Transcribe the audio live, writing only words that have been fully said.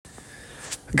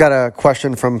Got a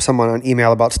question from someone on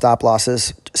email about stop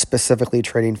losses, specifically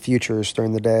trading futures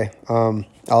during the day.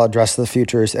 I'll address the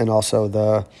futures and also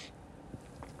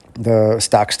the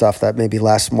stock stuff that maybe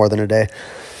lasts more than a day.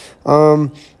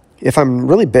 If I'm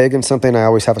really big in something, I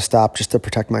always have a stop just to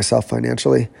protect myself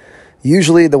financially.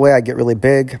 Usually the way I get really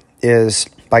big is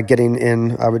by getting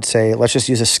in, I would say, let's just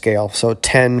use a scale. So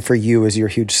 10 for you is your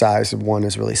huge size and 1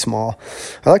 is really small.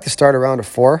 I like to start around a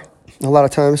 4 a lot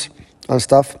of times on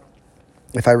stuff.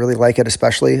 If I really like it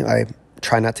especially, I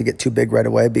try not to get too big right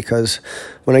away, because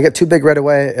when I get too big right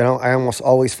away, I almost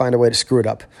always find a way to screw it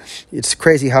up. It's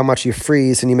crazy how much you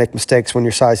freeze and you make mistakes when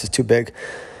your size is too big.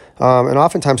 And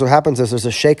oftentimes what happens is there's a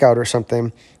shakeout or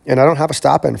something, and I don't have a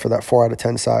stop in for that 4 out of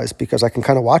 10 size because I can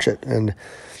kind of watch it, and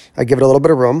I give it a little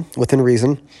bit of room within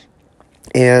reason,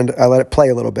 and I let it play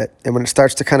a little bit. And when it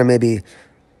starts to kind of maybe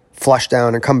flush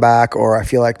down and come back, or I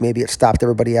feel like maybe it stopped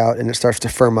everybody out and it starts to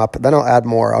firm up, then I'll add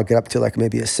more. I'll get up to like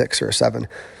maybe a 6 or a 7.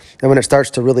 And when it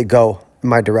starts to really go in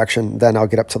my direction, then I'll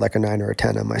get up to like a 9 or a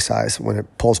 10 on my size when it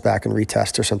pulls back and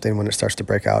retests or something, when it starts to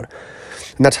break out.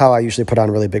 And that's how I usually put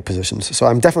on really big positions. So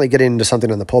I'm definitely getting into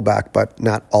something on the pullback, but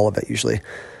not all of it usually.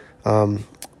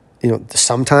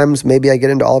 Sometimes maybe I get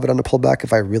into all of it on the pullback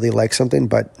if I really like something,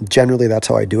 but generally that's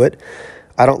how I do it.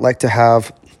 I don't like to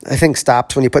have, I think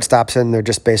stops, when you put stops in, they're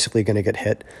just basically going to get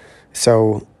hit.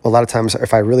 So a lot of times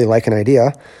if I really like an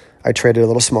idea, I trade it a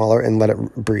little smaller and let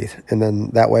it breathe. And then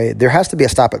that way there has to be a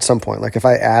stop at some point. Like if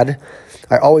I add,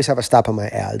 I always have a stop on my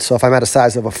add. So if I'm at a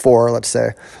size of a 4, let's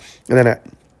say, and then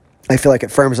I feel like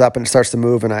it firms up and it starts to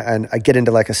move, and I get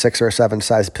into like a 6 or a 7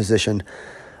 size position,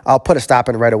 I'll put a stop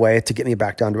in right away to get me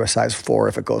back down to a size 4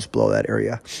 if it goes below that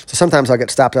area. So sometimes I'll get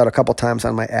stopped out a couple times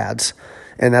on my ads,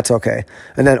 and that's okay.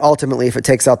 And then ultimately, if it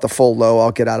takes out the full low,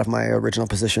 I'll get out of my original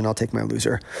position. I'll take my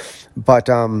loser. But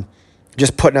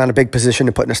just putting on a big position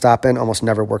and putting a stop in almost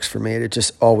never works for me. It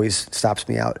just always stops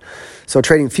me out. So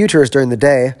trading futures during the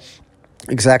day,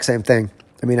 exact same thing.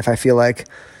 I mean, if I feel like,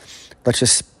 let's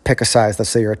just pick a size. Let's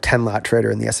say you're a 10 lot trader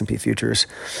in the S&P futures.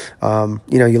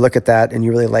 You look at that and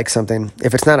you really like something.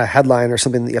 If it's not a headline or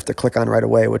something that you have to click on right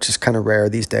away, which is kind of rare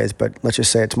these days, but let's just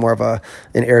say it's more of an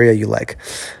area you like.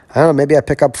 I don't know, maybe I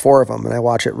pick up 4 of them and I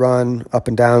watch it run up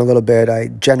and down a little bit. I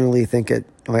generally think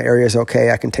my area is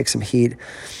okay. I can take some heat.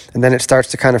 And then it starts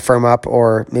to kind of firm up,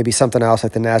 or maybe something else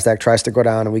like the NASDAQ tries to go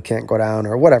down and we can't go down,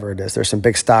 or whatever it is. There's some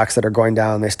big stocks that are going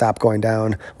down. They stop going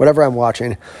down, whatever I'm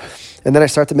watching. And then I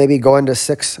start to maybe go into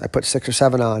 6. I put 6 or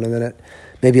 7 on, and then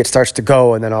maybe it starts to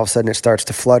go, and then all of a sudden it starts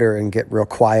to flutter and get real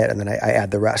quiet, and then I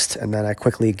add the rest. And then I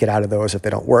quickly get out of those if they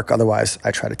don't work. Otherwise,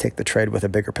 I try to take the trade with a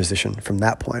bigger position from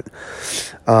that point.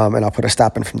 And I'll put a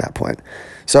stop in from that point.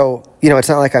 So, it's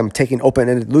not like I'm taking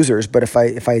open-ended losers, but if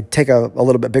I take a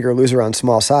little bit bigger loser on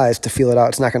small size to feel it out,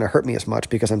 it's not going to hurt me as much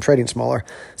because I'm trading smaller.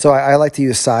 So I like to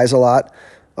use size a lot.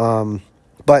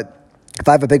 But if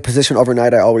I have a big position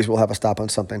overnight, I always will have a stop on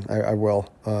something. I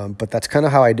will. But that's kind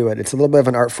of how I do it. It's a little bit of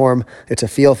an art form. It's a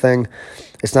feel thing.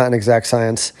 It's not an exact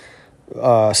science.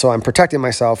 So I'm protecting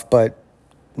myself, but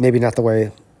maybe not the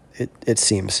way it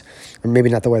seems. Or maybe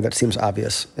not the way that seems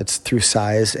obvious. It's through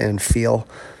size and feel.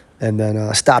 And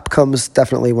then stop comes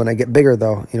definitely when I get bigger,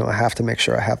 though. I have to make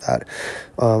sure I have that.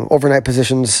 Overnight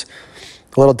positions,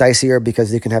 a little dicier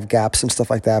because you can have gaps and stuff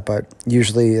like that, but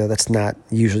usually that's not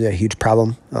usually a huge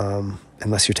problem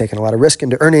unless you're taking a lot of risk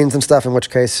into earnings and stuff, in which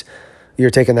case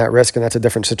you're taking that risk and that's a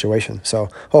different situation. So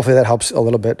hopefully that helps a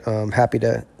little bit. Happy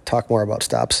to talk more about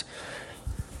stops.